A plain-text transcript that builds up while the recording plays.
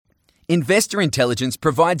Investor Intelligence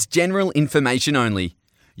provides general information only.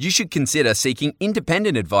 You should consider seeking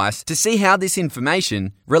independent advice to see how this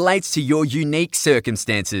information relates to your unique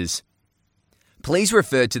circumstances. Please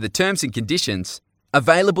refer to the terms and conditions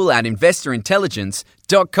available at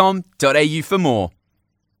investorintelligence.com.au for more.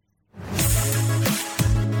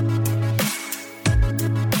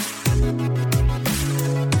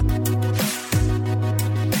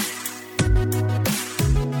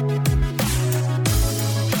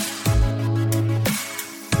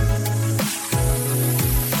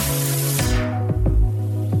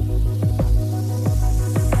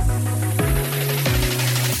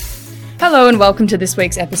 Hello and welcome to this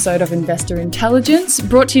week's episode of Investor Intelligence,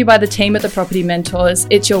 brought to you by the team at the Property Mentors.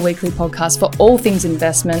 It's your weekly podcast for all things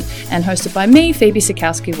investment and hosted by me, Phoebe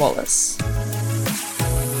Sikowski-Wallace.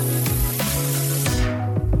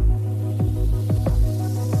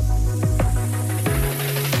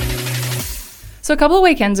 So a couple of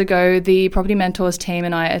weekends ago, the Property Mentors team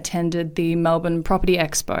and I attended the Melbourne Property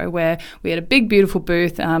Expo, where we had a big, beautiful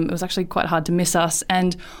booth. It was actually quite hard to miss us,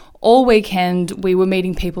 and all weekend, we were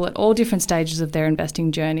meeting people at all different stages of their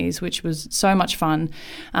investing journeys, which was so much fun.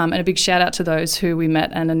 And a big shout out to those who we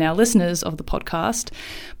met and are now listeners of the podcast.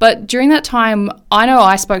 But during that time, I know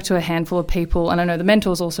I spoke to a handful of people, and I know the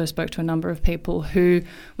mentors also spoke to a number of people who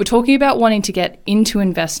were talking about wanting to get into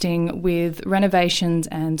investing with renovations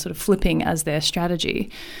and sort of flipping as their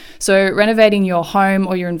strategy. So renovating your home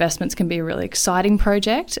or your investments can be a really exciting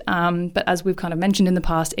project, but as we've kind of mentioned in the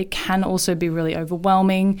past, it can also be really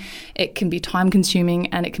overwhelming. It can be time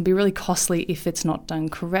consuming and it can be really costly if it's not done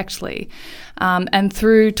correctly. And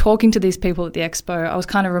through talking to these people at the expo, I was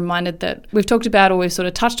kind of reminded that we've talked about, or we've sort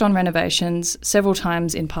of touched on renovations several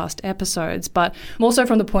times in past episodes, but more so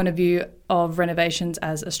from the point of view of renovations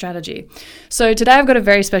as a strategy. So today I've got a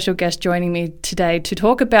very special guest joining me today to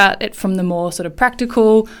talk about it from the more sort of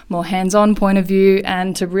practical, more hands-on point of view,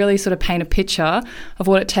 and to really sort of paint a picture of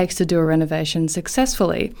what it takes to do a renovation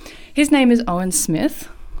successfully. His name is Owen Smith.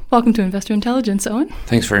 Welcome to Investor Intelligence, Owen.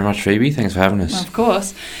 Thanks very much, Phoebe. Thanks for having us. Of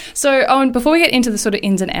course. So, Owen, before we get into the sort of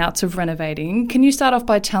ins and outs of renovating, can you start off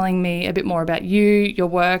by telling me a bit more about you, your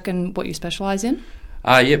work, and what you specialise in?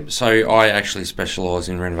 Yep, so I actually specialise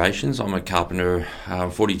in renovations. I'm a carpenter,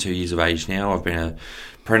 42 years of age now. I've been an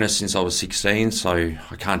apprentice since I was 16, so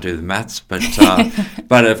I can't do the maths, but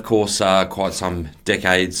but of course quite some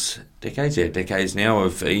decades now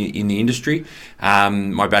of in the industry.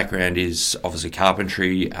 My background is obviously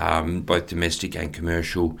carpentry, both domestic and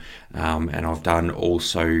commercial, and I've done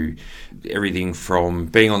also everything from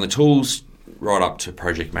being on the tools right up to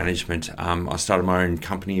project management. I started my own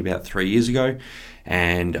company about 3 years ago,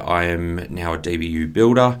 and I am now a DBU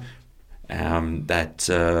builder that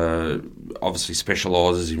obviously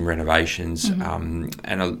specialises in renovations, and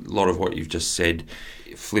a lot of what you've just said,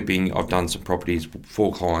 flipping. I've done some properties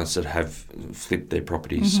for clients that have flipped their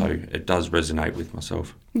properties, so it does resonate with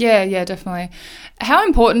myself. Yeah, definitely. How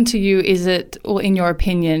important to you is it, or in your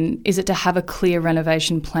opinion, is it to have a clear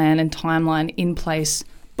renovation plan and timeline in place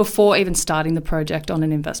before even starting the project on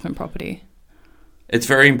an investment property? It's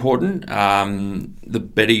very important. The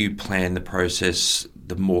better you plan the process,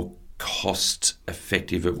 the more cost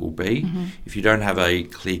effective it will be. If you don't have a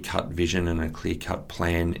clear-cut vision and a clear-cut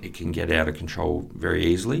plan, it can get out of control very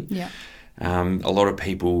easily. A lot of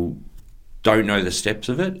people don't know the steps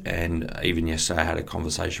of it, and even yesterday I had a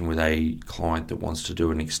conversation with a client that wants to do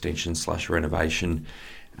an extension/renovation,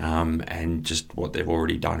 and just what they've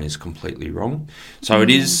already done is completely wrong. So it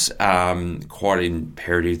is quite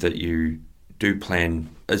imperative that you do plan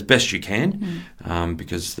as best you can,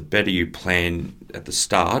 because the better you plan at the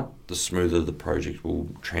start, the smoother the project will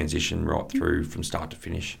transition right through from start to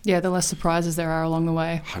finish. Yeah, the less surprises there are along the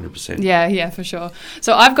way. 100%. Yeah, for sure.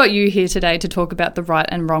 So I've got you here today to talk about the right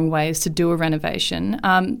and wrong ways to do a renovation.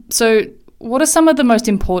 So what are some of the most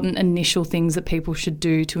important initial things that people should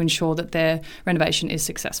do to ensure that their renovation is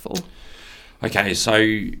successful? Okay,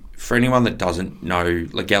 so for anyone that doesn't know,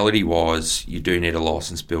 legality-wise, you do need a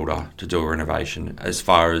licensed builder to do a renovation. As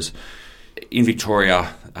far as in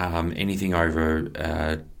Victoria, anything over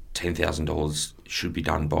 $10,000 should be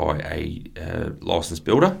done by a licensed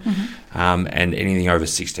builder, and anything over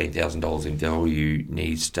 $16,000 in value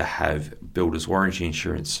needs to have builder's warranty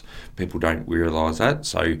insurance. People don't realise that,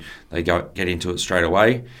 so they get into it straight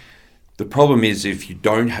away. The problem is if you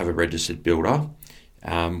don't have a registered builder,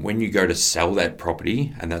 when you go to sell that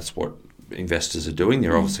property, and that's what investors are doing,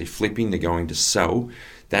 they're obviously flipping, they're going to sell,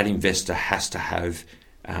 that investor has to have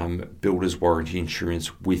builder's warranty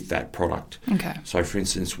insurance with that product. Okay. So for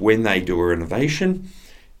instance, when they do a renovation,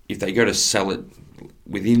 if they go to sell it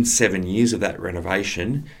within 7 years of that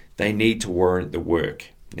renovation, they need to warrant the work.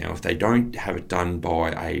 Now, if they don't have it done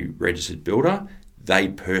by a registered builder, they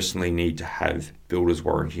personally need to have builder's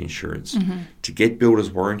warranty insurance. To get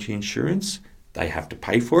builder's warranty insurance, they have to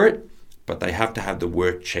pay for it, but they have to have the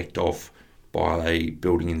work checked off by a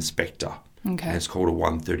building inspector. Okay. And it's called a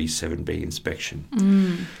 137B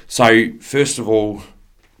inspection. So first of all,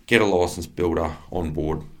 get a licensed builder on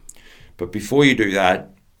board. But before you do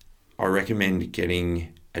that, I recommend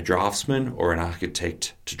getting a draftsman or an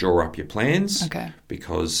architect to draw up your plans. Okay.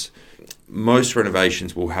 Because most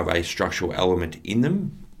renovations will have a structural element in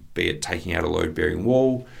them, be it taking out a load-bearing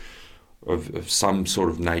wall of some sort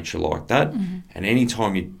of nature like that. And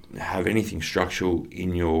anytime you have anything structural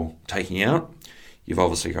in your taking out, you've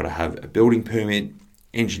obviously got to have a building permit,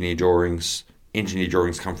 engineer drawings. Engineer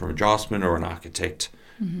drawings come from a draftsman or an architect.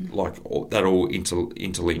 That all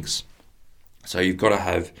interlinks. So you've got to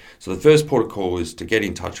have... So the first port of call is to get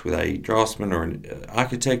in touch with a draftsman or an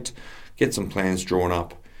architect, get some plans drawn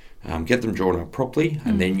up, get them drawn up properly,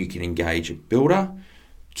 and then you can engage a builder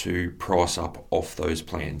to price up off those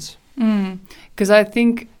plans. Because I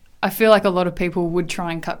feel like a lot of people would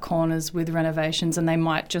try and cut corners with renovations, and they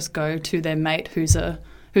might just go to their mate who's a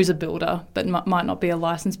builder, but might not be a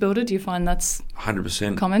licensed builder. Do you find that's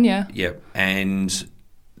 100% common? Yeah. Yep. And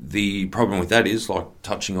the problem with that is, like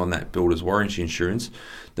touching on that builder's warranty insurance,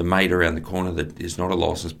 the mate around the corner that is not a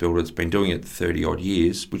licensed builder, that's been doing it 30 odd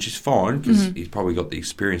years, which is fine because he's probably got the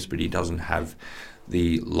experience, but he doesn't have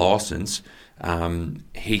the license.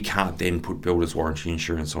 He can't then put builder's warranty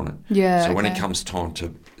insurance on it. Yeah. So when it comes time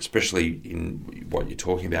to, especially in what you're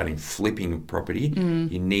talking about in flipping property,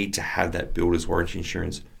 you need to have that builder's warranty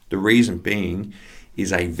insurance. The reason being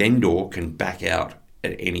is a vendor can back out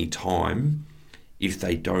at any time if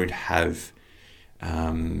they don't have,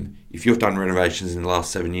 if you've done renovations in the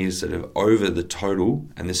last 7 years that are over the total,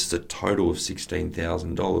 and this is a total of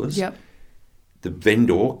 $16,000, the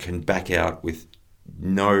vendor can back out with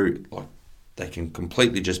they can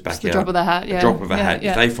completely just back out. The drop of the hat, a drop of a hat.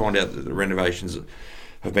 If they find out that the renovations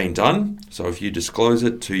have been done, so if you disclose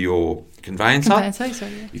it to your conveyancer,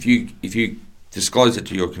 if you disclose it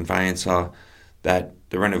to your conveyancer that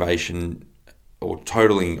the renovation or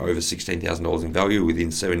totaling over $16,000 in value within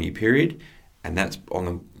a 7-year period, and that's on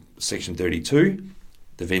the Section 32,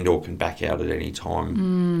 the vendor can back out at any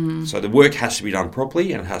time. So the work has to be done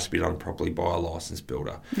properly, and it has to be done properly by a licensed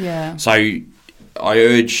builder. Yeah. So I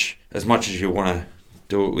urge, as much as you want to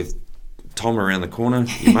do it with Tom around the corner,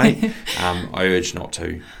 your mate, I urge not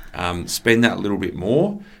to. Spend that little bit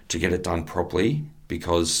more to get it done properly,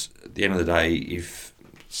 because at the end of the day, if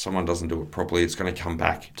someone doesn't do it properly, it's going to come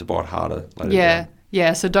back to bite harder later down.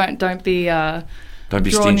 Yeah. So don't be don't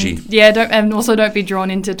be stingy. Don't be drawn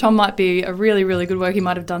into. Tom might be a really, really good worker. He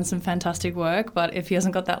might have done some fantastic work, but if he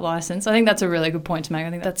hasn't got that license, I think that's a really good point to make. I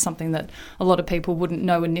think that's something that a lot of people wouldn't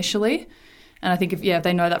know initially. And I think if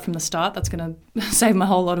they know that from the start, that's going to save them a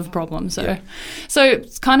whole lot of problems. So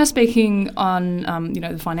it's kind of speaking on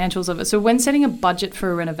the financials of it. So when setting a budget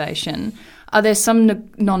for a renovation, are there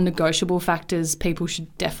some non-negotiable factors people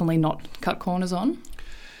should definitely not cut corners on?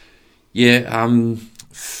 Yeah,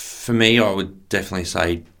 for me, I would definitely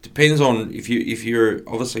say depends on if you're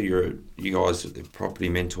obviously you guys are the property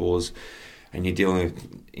mentors, and you're dealing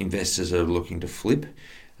with investors that are looking to flip.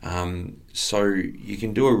 So you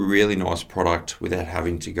can do a really nice product without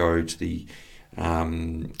having to go to the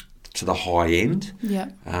high end. Yeah.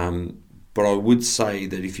 But I would say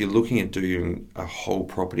that if you're looking at doing a whole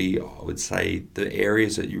property, I would say the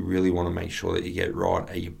areas that you really want to make sure that you get right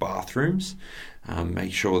are your bathrooms.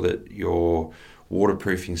 Make sure that your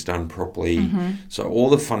waterproofing's done properly. So all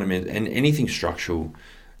the fundamental and anything structural,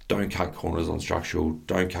 don't cut corners on structural.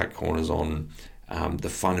 Don't cut corners on the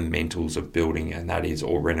fundamentals of building, and that is,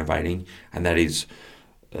 or renovating, and that is,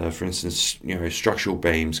 for instance, structural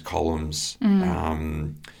beams, columns,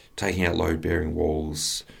 taking out load-bearing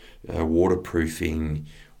walls, waterproofing,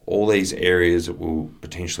 all these areas that will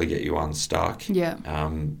potentially get you unstuck. Yeah.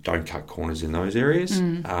 Don't cut corners in those areas.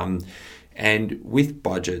 And with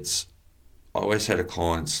budgets, I always say to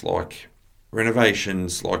clients, like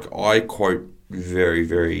renovations, like I quote very,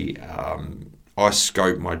 very, I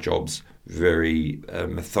scope my jobs very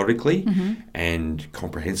methodically and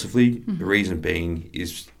comprehensively. The reason being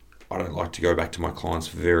is I don't like to go back to my clients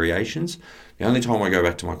for variations. The only time I go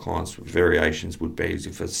back to my clients for variations would be as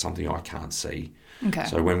if it's something I can't see. Okay.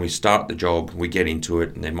 So when we start the job, we get into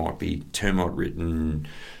it, and there might be termite-ridden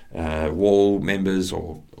wall members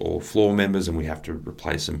or floor members, and we have to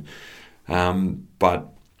replace them. But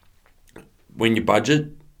when you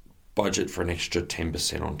budget for an extra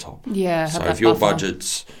 10% on top. Yeah. So if your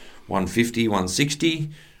budget's 150,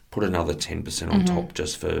 160, put another 10% on top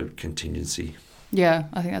just for contingency. Yeah,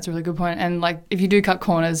 I think that's a really good point. And like, if you do cut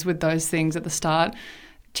corners with those things at the start,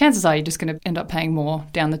 chances are you're just going to end up paying more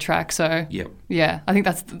down the track. So yeah, I think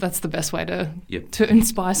that's the best way to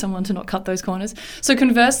inspire someone to not cut those corners. So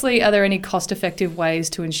conversely, are there any cost-effective ways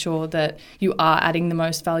to ensure that you are adding the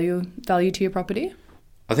most value to your property?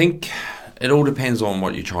 I think it all depends on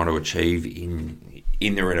what you're trying to achieve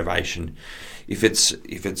in the renovation. If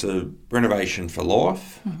it's a renovation for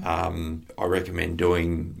life, I recommend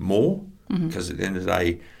doing more, because at the end of the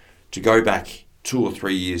day, to go back 2 or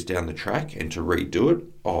 3 years down the track and to redo it,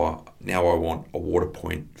 now I want a water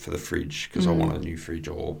point for the fridge because I want a new fridge,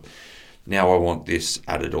 or now I want this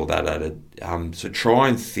added or that added. So try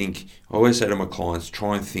and think, I always say to my clients,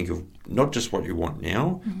 try and think of not just what you want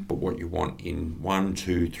now, but what you want in 1,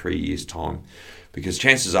 2, 3 years' time. Because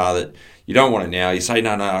chances are that you don't want it now. You say,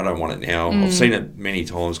 no, I don't want it now. I've seen it many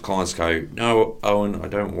times. Clients go, no, Owen, I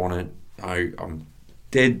don't want it. I'm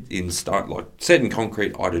dead in stone, like set in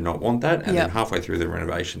concrete, I do not want that. And then halfway through the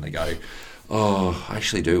renovation, they go, oh, I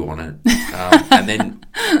actually do want it. And then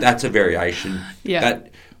that's a variation.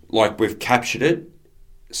 That, like, we've captured it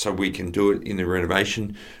so we can do it in the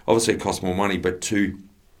renovation. Obviously, it costs more money, but to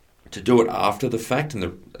do it after the fact and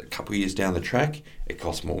a couple of years down the track, it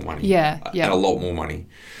costs more money. And a lot more money.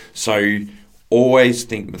 So always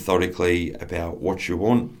think methodically about what you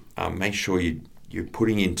want. Make sure you're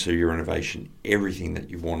putting into your renovation everything that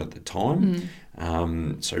you want at the time.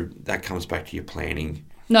 So that comes back to your planning.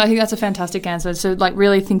 No, I think that's a fantastic answer. So, like,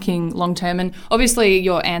 really thinking long term, and obviously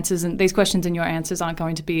your answers and these questions and your answers aren't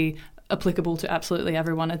going to be applicable to absolutely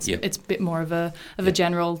everyone. It's a bit more of a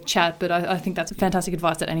general chat, but I think that's fantastic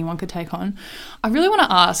advice that anyone could take on. I really want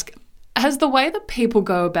to ask, has the way that people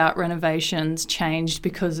go about renovations changed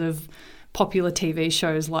because of popular TV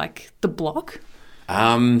shows like The Block?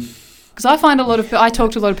 Because I find I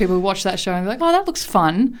talk to a lot of people who watch that show and they're like, oh, that looks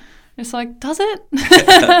fun. It's like, does it?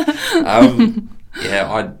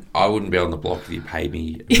 I wouldn't be on The Block if you paid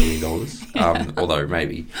me $1 million, although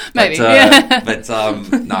maybe. Maybe, no,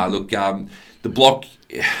 look, The Block,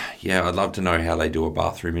 I'd love to know how they do a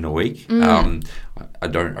bathroom in a week. I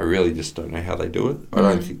really just don't know how they do it. I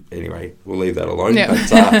don't think, anyway, we'll leave that alone.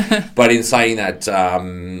 But in saying that,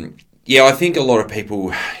 I think a lot of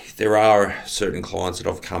people, there are certain clients that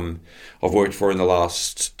I've worked for in the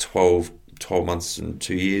last 12 months and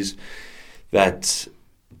 2 years that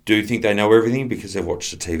do think they know everything because they've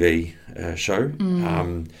watched a TV show.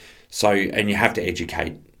 And you have to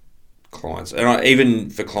educate clients. And even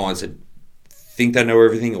for clients that think they know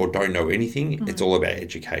everything or don't know anything, it's all about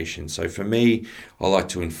education. So for me, I like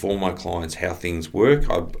to inform my clients how things work.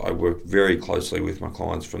 I work very closely with my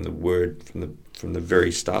clients from the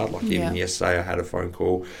very start. Like even yesterday, I had a phone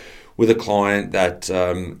call with a client that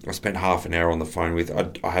I spent half an hour on the phone with.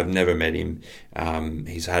 I have never met him.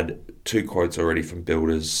 He's had 2 quotes already from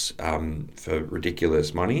builders for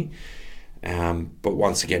ridiculous money. But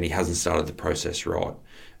once again, he hasn't started the process right.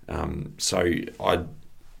 So I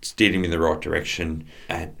steered him in the right direction.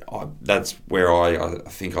 And that's where I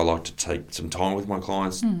think I like to take some time with my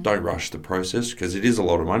clients. Don't rush the process because it is a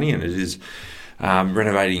lot of money and it is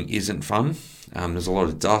renovating isn't fun. There's a lot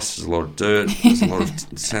of dust, there's a lot of dirt, there's a lot of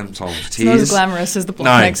sometimes tears. It's not as glamorous as The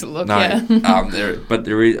Block makes it look. But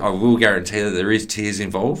there is. I will guarantee that there is tears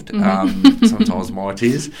involved. Sometimes my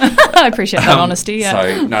tears. I appreciate that honesty. Yeah.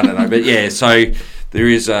 So no. But so there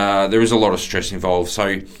is a lot of stress involved.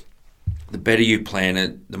 So the better you plan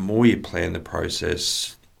it, the more you plan the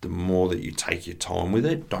process, the more that you take your time with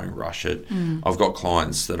it. Don't rush it. I've got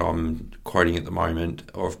clients that I'm quoting at the moment,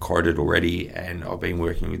 or I've quoted already, and I've been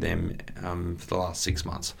working with them for the last 6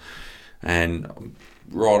 months. And I'm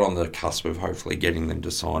right on the cusp of hopefully getting them to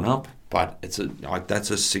sign up. But that's a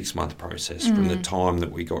 6-month process from the time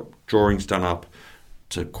that we got drawings done up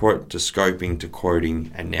to scoping, to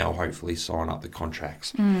quoting, and now hopefully sign up the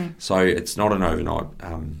contracts. So it's not an overnight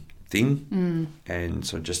thing. And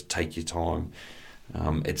so just take your time.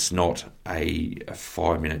 It's not a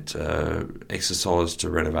 5-minute exercise to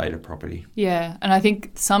renovate a property. Yeah, and I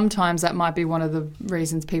think sometimes that might be one of the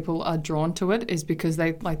reasons people are drawn to it is because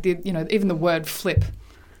they even the word flip.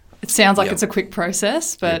 It sounds like it's a quick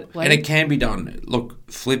process, but and it can be done. Look,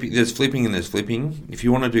 there's flipping and there's flipping. If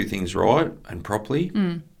you want to do things right and properly,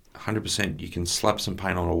 100%, you can slap some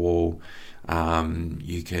paint on a wall.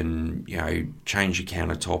 You can, change your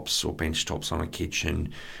countertops or bench tops on a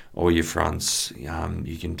kitchen or your fronts.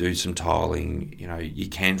 You can do some tiling. You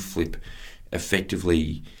can flip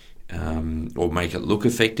effectively or make it look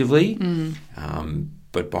effectively.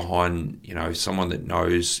 But behind, someone that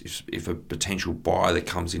knows if a potential buyer that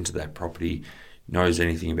comes into that property knows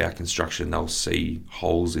anything about construction, they'll see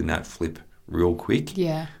holes in that flip real quick.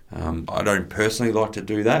 Yeah. I don't personally like to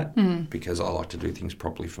do that because I like to do things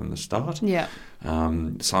properly from the start. Yeah.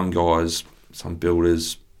 Some guys, some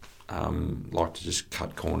builders like to just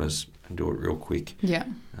cut corners and do it real quick. Yeah.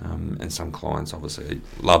 And some clients obviously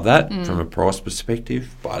love that from a price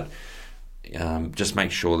perspective, but just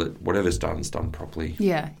make sure that whatever's done is done properly.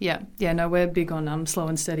 Yeah. No, we're big on slow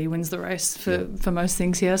and steady wins the race for most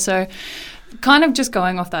things here. So kind of just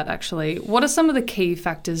going off that, actually, what are some of the key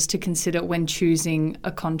factors to consider when choosing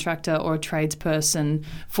a contractor or a tradesperson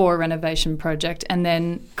for a renovation project? And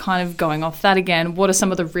then kind of going off that again, what are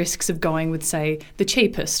some of the risks of going with, say, the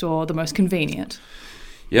cheapest or the most convenient?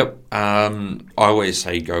 Yep. I always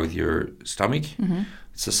say go with your stomach. Mm-hmm.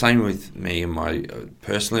 It's the same with me and my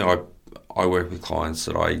personally, I work with clients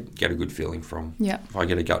that I get a good feeling from. Yeah. If I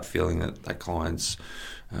get a gut feeling that client's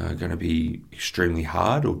going to be extremely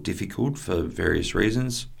hard or difficult for various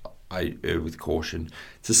reasons, I err with caution.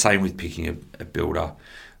 It's the same with picking a builder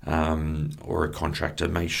or a contractor.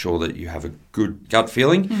 Make sure that you have a good gut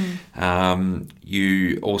feeling.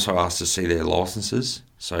 You also ask to see their licenses.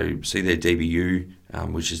 So see their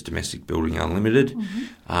DBU, which is Domestic Building Unlimited.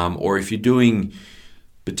 Or if you're doing...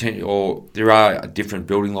 or there are different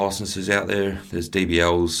building licenses out there. There's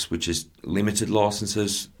DBLs, which is limited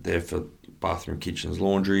licenses. They're for bathroom, kitchens,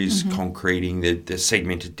 laundries, concreting. They're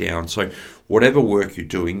segmented down. So whatever work you're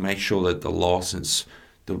doing, make sure that the license,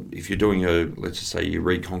 if you're doing let's just say you're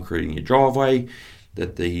reconcreting your driveway,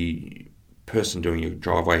 that the person doing your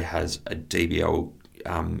driveway has a DBL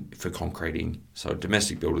for concreting. So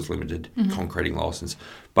Domestic Builders Limited concreting license.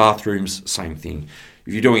 Bathrooms, same thing.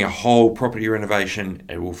 If you're doing a whole property renovation,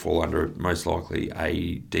 it will fall under most likely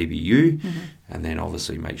a DBU, and then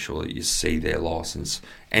obviously make sure that you see their license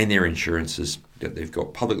and their insurances, that they've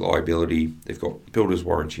got public liability, they've got builder's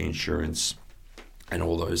warranty insurance, and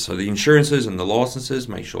all those. So the insurances and the licenses,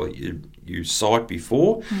 make sure that you cite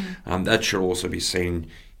before. That should also be seen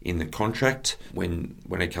in the contract when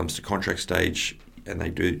it comes to contract stage, and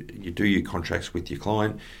you do your contracts with your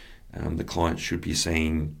client. The client should be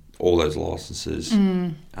seeing all those licenses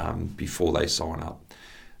before they sign up.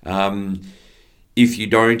 If you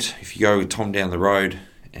go with Tom down the road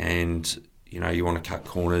and you want to cut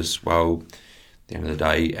corners, well, at the end of the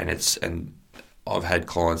day, and I've had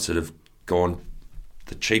clients that have gone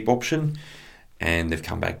the cheap option and they've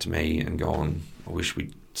come back to me and gone, I wish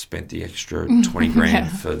we'd spent the extra 20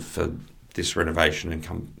 grand for this renovation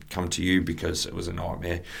and come to you because it was a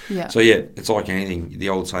nightmare. Yeah. So yeah, it's like anything. The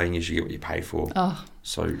old saying is you get what you pay for. Oh.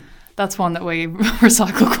 So that's one that we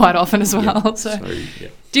recycle quite often as well. Yeah.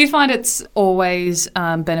 Do you find it's always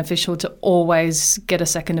beneficial to always get a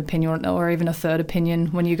second opinion or even a third opinion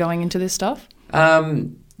when you're going into this stuff?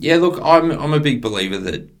 Yeah, look, I'm a big believer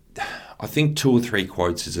that I think 2 or 3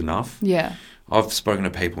 quotes is enough. Yeah. I've spoken to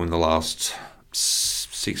people in the last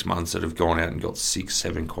 6 months that have gone out and got 6,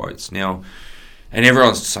 7 quotes. Now, and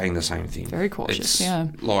everyone's saying the same thing. Very cautious,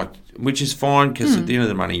 Which is fine because at the end of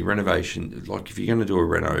the money, renovation, like if you're going to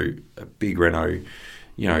do a big reno,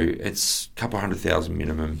 it's a couple $100,000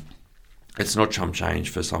 minimum. It's not chump change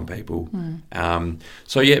for some people.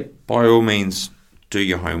 So yeah, by all means, do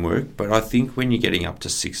your homework. But I think when you're getting up to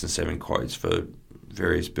 6 and 7 quotes for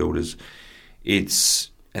various builders,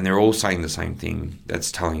 and they're all saying the same thing,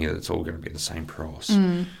 that's telling you that it's all going to be the same price.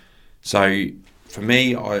 So for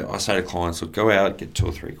me, I say to clients, look, go out, get 2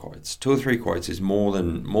 or 3 quotes. 2 or 3 quotes is more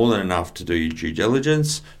than enough to do your due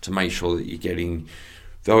diligence, to make sure that you're getting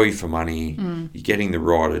value for money, you're getting the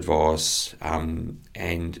right advice, and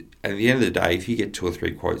at the end of the day, if you get 2 or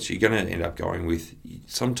 3 quotes, you're going to end up going with,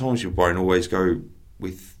 sometimes you won't always go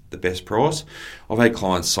with the best price. I've had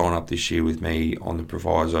clients sign up this year with me on the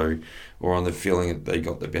proviso or on the feeling that they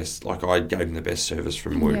got the best, like I gave them the best service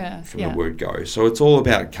from the word go. So it's all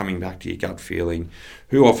about coming back to your gut feeling.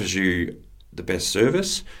 Who offers you the best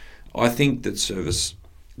service? I think that service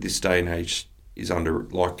this day and age is under,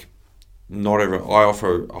 like, I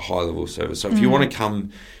offer a high level of service. So if you want to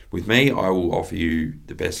come with me, I will offer you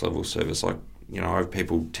the best level of service. Like, I have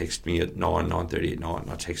people text me at 9:30 at night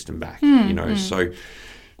and I text them back, so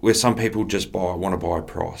where some people just want to buy a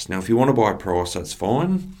price. Now, if you want to buy a price, that's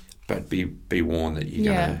fine, but be warned that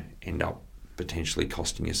you're going to end up potentially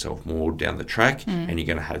costing yourself more down the track and you're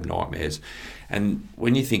going to have nightmares. And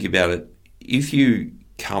when you think about it, if you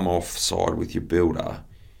come off side with your builder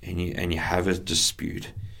and you have a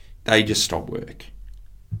dispute, they just stop work.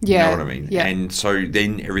 Yeah. You know what I mean? Yeah. And so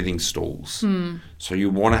then everything stalls. So you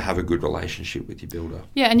want to have a good relationship with your builder.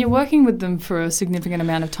 Yeah, and you're working with them for a significant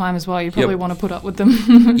amount of time as well. You probably want to put up with them.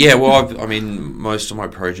 Yeah, well, most of my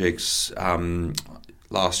projects,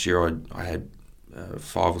 last year I had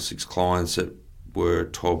 5 or 6 clients that were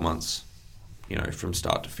 12 months from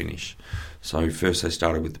start to finish. So first they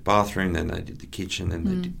started with the bathroom, then they did the kitchen, then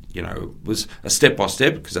they did, it was a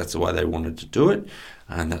step-by-step because that's the way they wanted to do it,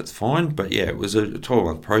 and that's fine. But yeah, it was a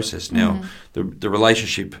 12-month process. Now, the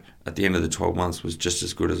relationship at the end of the 12 months was just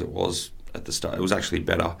as good as it was at the start. It was actually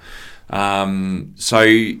better.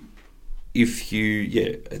 So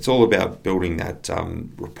it's all about building that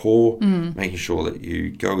rapport, making sure that you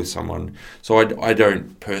go with someone. So I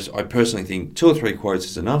personally think 2 or 3 quotes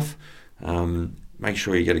is enough. Make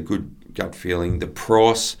sure you get a good gut feeling. The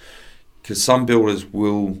price, because some builders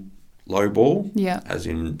will lowball, as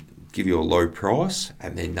in give you a low price,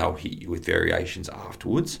 and then they'll hit you with variations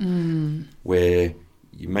afterwards, where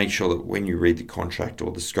you make sure that when you read the contract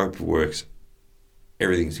or the scope of works,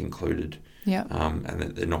 everything's included. And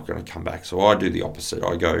that they're not going to come back. So I do the opposite.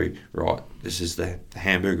 I go, right, this is the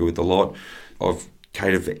hamburger with the lot. I've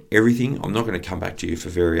catered for everything. I'm not going to come back to you for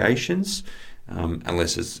variations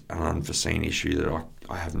unless it's an unforeseen issue that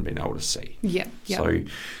I haven't been able to see.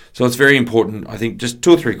 So it's very important. I think just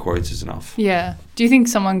 2 or 3 quotes is enough. Yeah. Do you think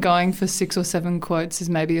someone going for 6 or 7 quotes is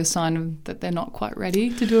maybe a sign that they're not quite ready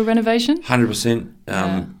to do a renovation? 100%.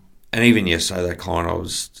 And even yesterday, that client I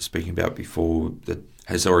was speaking about before that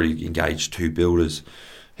has already engaged 2 builders.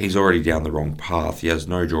 He's already down the wrong path. He has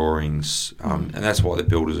no drawings. And that's why the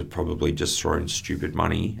builders have probably just thrown stupid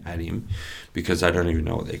money at him because they don't even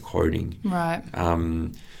know what they're quoting. Right.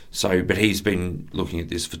 But he's been looking at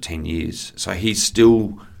this for 10 years. So he's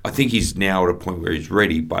still, I think he's now at a point where he's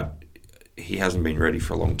ready, but he hasn't been ready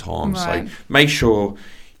for a long time. Right. So make sure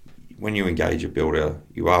when you engage a builder,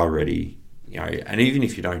 you are ready, and even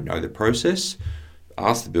if you don't know the process,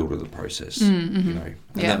 ask the builder the process, and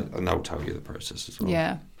they'll tell you the process as well.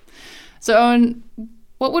 Yeah. So, Owen,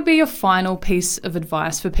 what would be your final piece of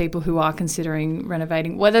advice for people who are considering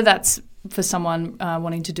renovating, whether that's for someone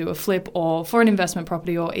wanting to do a flip or for an investment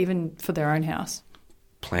property or even for their own house?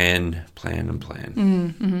 Plan. Plan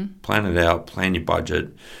it out, plan your budget,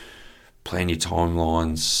 plan your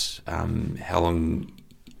timelines, how long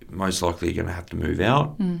most likely you're going to have to move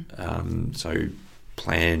out. So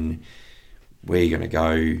plan where you're going to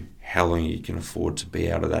go, how long you can afford to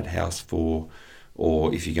be out of that house for,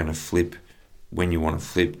 or if you're going to flip, when you want to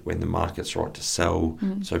flip, when the market's right to sell.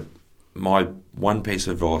 So my one piece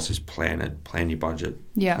of advice is plan it, plan your budget,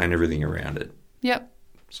 plan everything around it.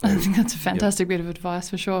 So, I think that's a fantastic bit of advice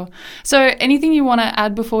for sure. So anything you want to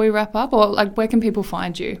add before we wrap up, or where can people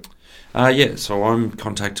find you? So I'm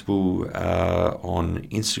contactable on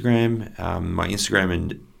Instagram. My Instagram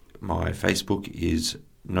and my Facebook is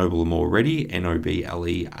Noble Amore Ready,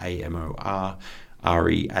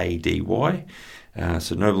 NobleAmorReady.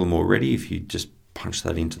 So Noble Amore Ready, if you just punch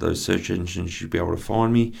that into those search engines, you should be able to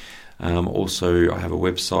find me. Also, I have a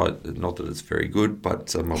website, not that it's very good,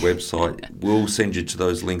 but my website will send you to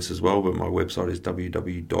those links as well, but my website is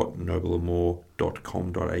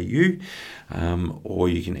www.nobleamore.com.au, or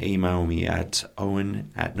you can email me at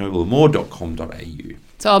owen@nobleamore.com.au.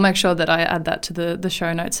 So I'll make sure that I add that to the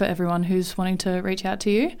show notes for everyone who's wanting to reach out to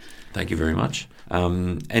you. Thank you very much.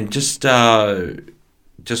 And just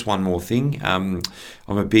one more thing. I'm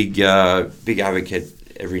a big advocate.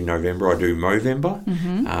 Every November I do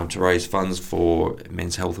Movember to raise funds for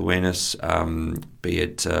men's health awareness, be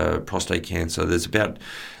it prostate cancer. There's about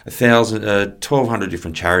 1,200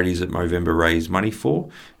 different charities that Movember raise money for.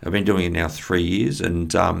 I've been doing it now 3 years,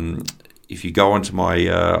 and if you go onto my,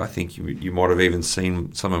 I think you might have even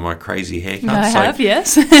seen some of my crazy haircuts. I have,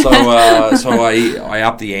 yes. So I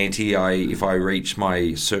up the ante. If I reach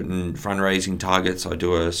my certain fundraising targets, I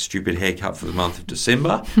do a stupid haircut for the month of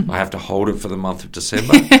December. I have to hold it for the month of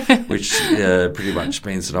December, which pretty much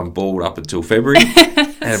means that I'm bald up until February.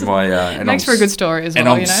 And makes for a good story as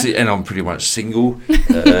well, and I'm pretty much single.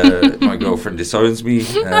 My girlfriend disowns me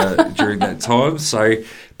during that time.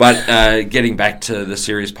 But getting back to the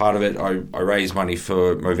serious part of it, I raise money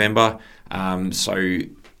for Movember. So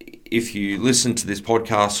if you listen to this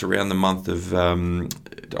podcast around the month of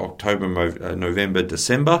October, November,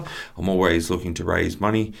 December, I'm always looking to raise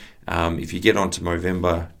money. If you get onto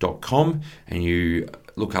Movember.com and you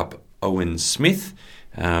look up Owen Smith,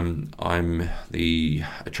 I'm the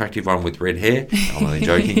attractive one with red hair. I'm only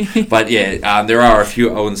joking. But there are a few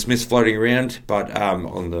Owen Smiths floating around, but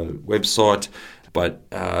on the website. But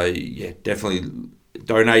definitely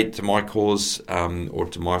donate to my cause or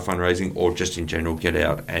to my fundraising, or just in general get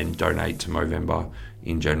out and donate to Movember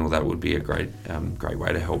in general. That would be a great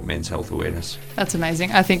way to help men's health awareness. That's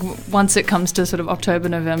amazing. I think once it comes to sort of October,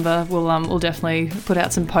 November, we'll definitely put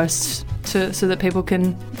out some posts so that people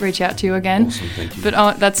can reach out to you again. Awesome, thank you.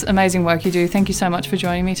 But that's amazing work you do. Thank you so much for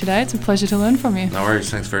joining me today. It's a pleasure to learn from you. No worries.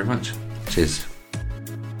 Thanks very much. Cheers.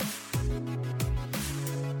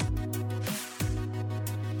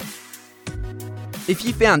 If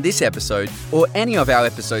you found this episode or any of our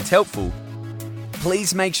episodes helpful,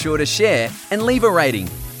 please make sure to share and leave a rating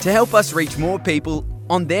to help us reach more people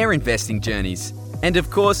on their investing journeys. And of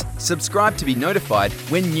course, subscribe to be notified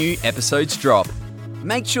when new episodes drop.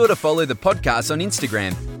 Make sure to follow the podcast on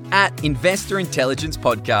Instagram at Investor Intelligence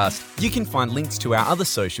Podcast. You can find links to our other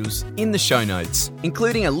socials in the show notes,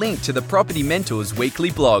 including a link to the Property Mentors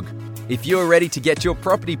weekly blog. If you're ready to get your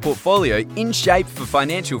property portfolio in shape for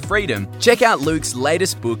financial freedom, check out Luke's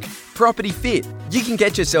latest book, Property Fit. You can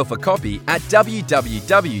get yourself a copy at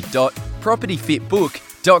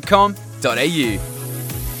www.propertyfitbook.com.au.